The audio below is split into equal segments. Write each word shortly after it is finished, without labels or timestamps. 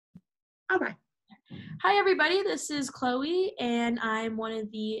All right. Hi, everybody. This is Chloe, and I'm one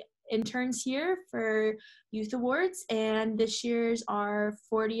of the interns here for Youth Awards, and this year's our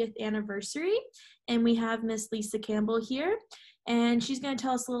 40th anniversary, and we have Miss Lisa Campbell here, and she's going to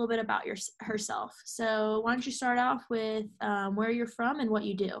tell us a little bit about herself. So why don't you start off with where you're from and what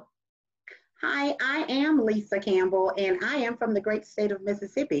you do? Hi, I am Lisa Campbell, and I am from the great state of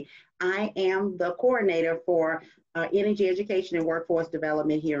Mississippi. I am the coordinator for energy education and workforce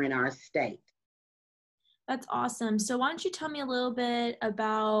development here in our state. That's awesome. So why don't you tell me a little bit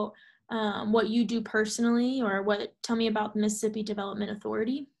about what you do personally, or tell me about the Mississippi Development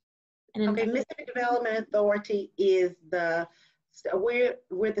Authority. Okay, Mississippi Development Authority is we're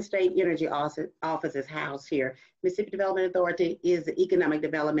the state energy office's house here. Mississippi Development Authority is the economic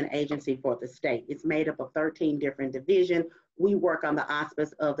development agency for the state. It's made up of 13 different divisions. We work on the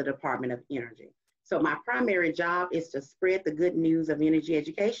auspice of the Department of Energy. So my primary job is to spread the good news of energy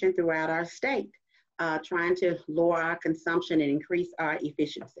education throughout our state, trying to lower our consumption and increase our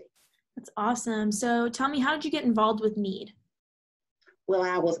efficiency. That's awesome. So tell me, how did you get involved with NEED? Well,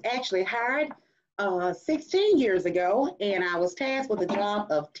 I was actually hired 16 years ago, and I was tasked with the job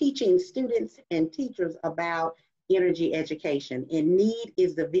of teaching students and teachers about energy education. And NEED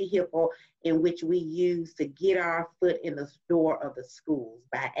is the vehicle in which we use to get our foot in the door of the schools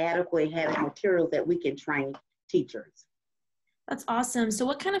by adequately having materials that we can train teachers. That's awesome. So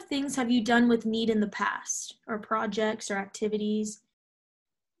what kind of things have you done with NEED in the past, or projects or activities?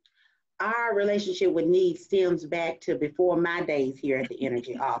 Our relationship with NEED stems back to before my days here at the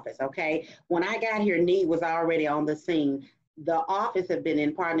Energy Office, okay? When I got here, NEED was already on the scene. The office has been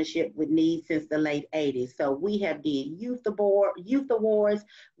in partnership with NEED since the late 80s. So we have did youth awards.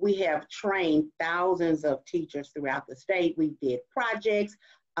 We have trained thousands of teachers throughout the state. We did projects.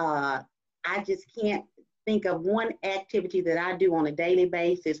 I just can't think of one activity that I do on a daily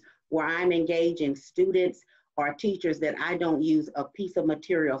basis where I'm engaging students or teachers that I don't use a piece of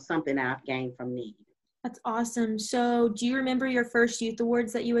material, something I've gained from NEED. That's awesome. So do you remember your first youth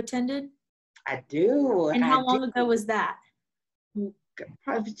awards that you attended? I do. And how long ago was that?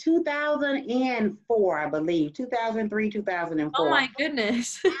 2004, I believe. 2003, 2004. Oh my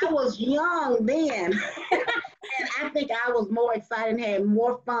goodness. I was young then. And I think I was more excited and had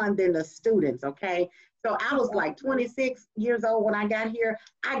more fun than the students, okay? So I was like 26 years old when I got here.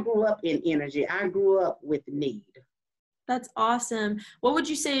 I grew up in energy. I grew up with NEED. That's awesome. What would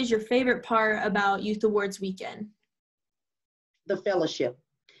you say is your favorite part about Youth Awards weekend? The fellowship.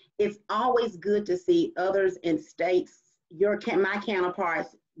 It's always good to see others in states, my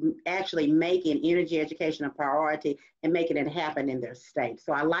counterparts, actually making energy education a priority and making it happen in their state.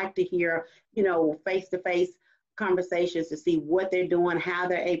 So I like to hear, face-to-face conversations to see what they're doing, how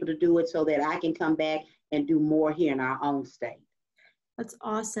they're able to do it, so that I can come back and do more here in our own state. That's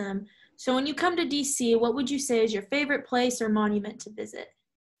awesome. So when you come to DC, what would you say is your favorite place or monument to visit?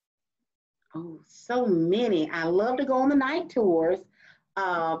 Oh, so many. I love to go on the night tours,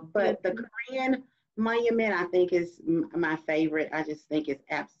 but the Korean monument, I think, is my favorite. I just think it's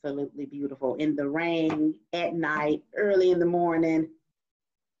absolutely beautiful in the rain, at night, early in the morning.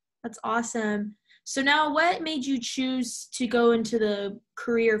 That's awesome. So now, what made you choose to go into the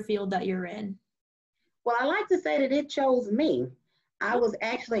career field that you're in? Well, I like to say that it chose me. I was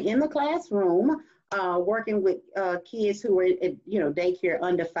actually in the classroom working with kids who were at daycare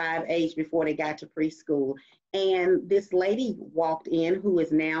under 5 age before they got to preschool. And this lady walked in, who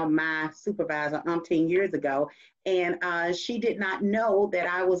is now my supervisor 10 years ago, and she did not know that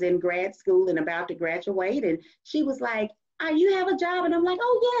I was in grad school and about to graduate. And she was like, you have a job? And I'm like,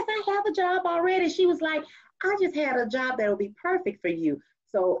 oh yes, I have a job already. She was like, I just had a job that will be perfect for you.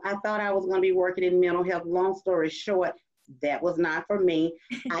 So I thought I was going to be working in mental health. Long story short, that was not for me.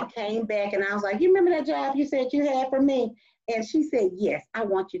 I came back and I was like, you remember that job you said you had for me? And she said, yes, I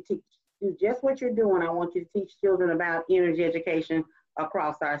want you to do just what you're doing. I want you to teach children about energy education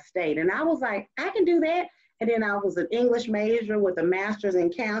across our state. And I was like, I can do that. And then I was an English major with a master's in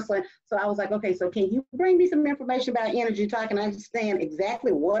counseling. So I was like, okay, so can you bring me some information about energy so I can understand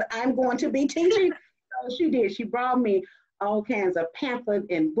exactly what I'm going to be teaching? So she did. She brought me all kinds of pamphlets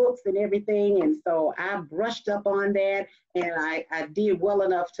and books and everything. And so I brushed up on that, and I did well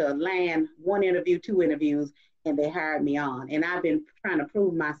enough to land 1 interview, 2 interviews, and they hired me on. And I've been trying to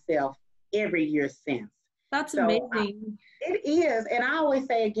prove myself every year since. That's amazing. It is. And I always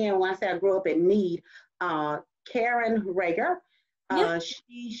say again, when I say I grew up in NEED, Karen Rager,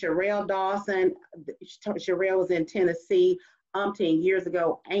 Sherelle Dawson, Sherelle was in Tennessee 10 years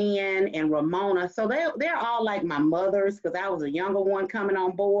ago, Ann and Ramona. So they're all like my mothers, because I was a younger one coming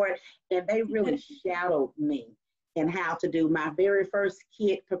on board, and they really shadowed me. and how to do my very first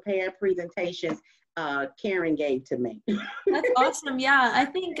kit prepared presentations. Karen gave to me. That's awesome. Yeah, I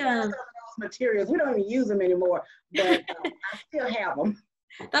think some of those materials, we don't even use them anymore, but I still have them.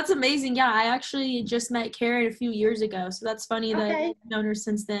 that's amazing. Yeah, I actually just met Karen a few years ago, so that's funny that Okay. I've known her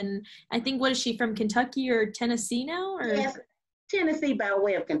since then. I think, what is she, from Kentucky or Tennessee now? Or? Yes, Tennessee by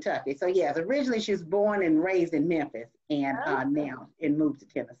way of Kentucky. So yes, originally she was born and raised in Memphis, and now it moved to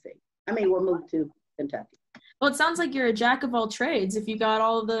Tennessee. We'll move to Kentucky. Well, it sounds like you're a jack of all trades if you got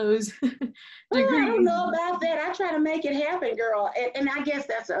all of those degrees. I don't know about that. I try to make it happen, girl. And I guess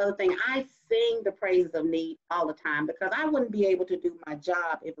that's the other thing. I sing the praises of need all the time because I wouldn't be able to do my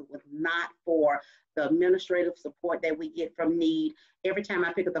job if it was not for the administrative support that we get from need. Every time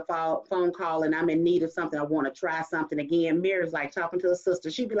I pick up the phone call and I'm in need of something, I want to try something again. Mira's like talking to a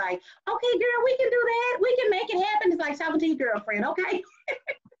sister. She'd be like, okay, girl, we can do that. We can make it happen. It's like talking to your girlfriend, okay?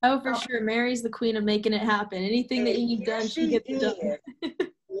 Oh, for sure. Mary's the queen of making it happen. Anything that you need done, she gets it done.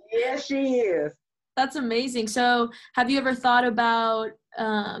 Yes, she is. That's amazing. So have you ever thought about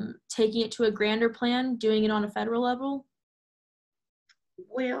taking it to a grander plan, doing it on a federal level?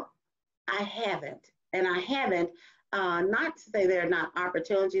 Well, I haven't. And I haven't, not to say there are not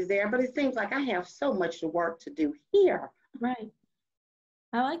opportunities there, but it seems like I have so much work to do here. Right.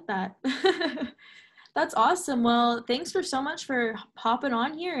 I like that. That's awesome. Well, thanks for so much for hopping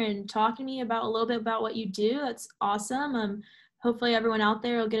on here and talking to me about a little bit about what you do. That's awesome. Hopefully everyone out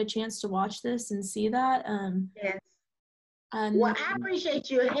there will get a chance to watch this and see that. Yes. Well, I appreciate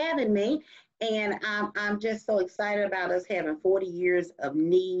you having me, and I'm just so excited about us having 40 years of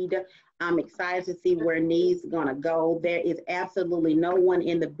need. I'm excited to see where need's gonna go. There is absolutely no one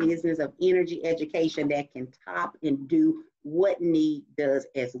in the business of energy education that can top and do what need does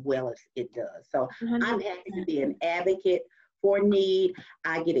as well as it does. So 100%. I'm happy to be an advocate for need.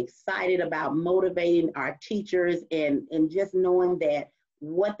 I get excited about motivating our teachers and just knowing that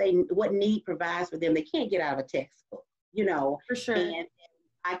what need provides for them, they can't get out of a textbook, For sure. And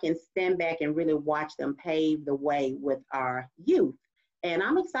I can stand back and really watch them pave the way with our youth. And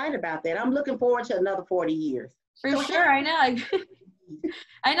I'm excited about that. I'm looking forward to another 40 years. For sure, I know.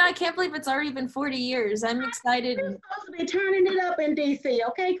 I know, I can't believe it's already been 40 years. I'm excited. We're supposed to be turning it up in DC,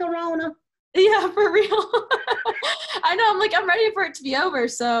 okay, Corona? Yeah, for real. I know, I'm ready for it to be over,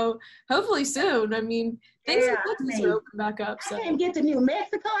 so hopefully soon. Things are open back up. So. I didn't get to New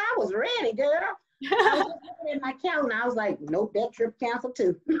Mexico. I was ready, girl. I was looking at my calendar. I was like, nope, that trip canceled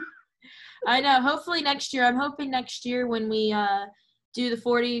too. I know, hopefully next year. I'm hoping next year when we do the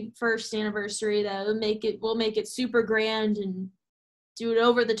 41st anniversary that we'll make it super grand and do it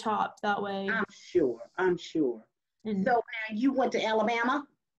over the top that way. I'm sure. And so now you went to Alabama?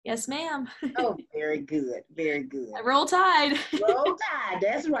 Yes, ma'am. Oh, very good. Very good. Roll Tide. Roll Tide.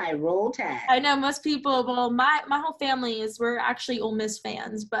 That's right. Roll Tide. I know most people, well, my whole family we're actually Ole Miss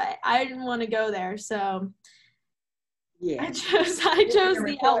fans, but I didn't want to go there. So yeah, I chose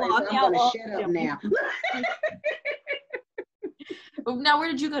the Outlaw. I'm going to shut up now. Now, where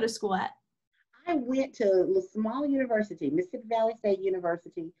did you go to school at? I went to small university, Mississippi Valley State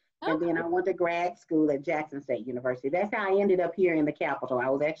University, and then I went to grad school at Jackson State University. That's how I ended up here in the capital. I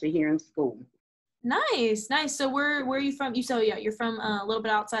was actually here in school. Nice. So where are you from? You're from a little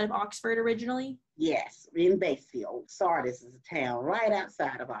bit outside of Oxford originally? Yes, in Batesville. Sardis is a town right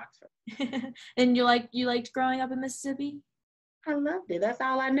outside of Oxford. And you liked growing up in Mississippi? I loved it. That's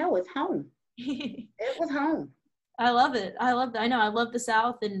all I know. It's home. It was home. I love it. I know. I love the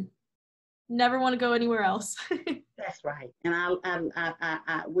South and never want to go anywhere else. That's right. And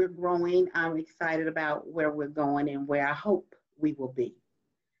we're growing. I'm excited about where we're going and where I hope we will be.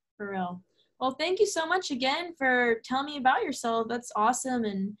 For real. Well, thank you so much again for telling me about yourself. That's awesome.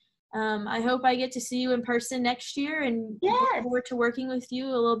 And I hope I get to see you in person next year and look forward to working with you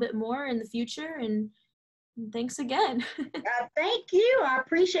a little bit more in the future. And thanks again. Thank you. I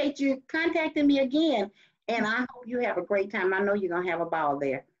appreciate you contacting me again. And I hope you have a great time. I know you're going to have a ball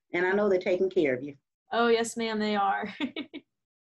there. And I know they're taking care of you. Oh, yes, ma'am, they are.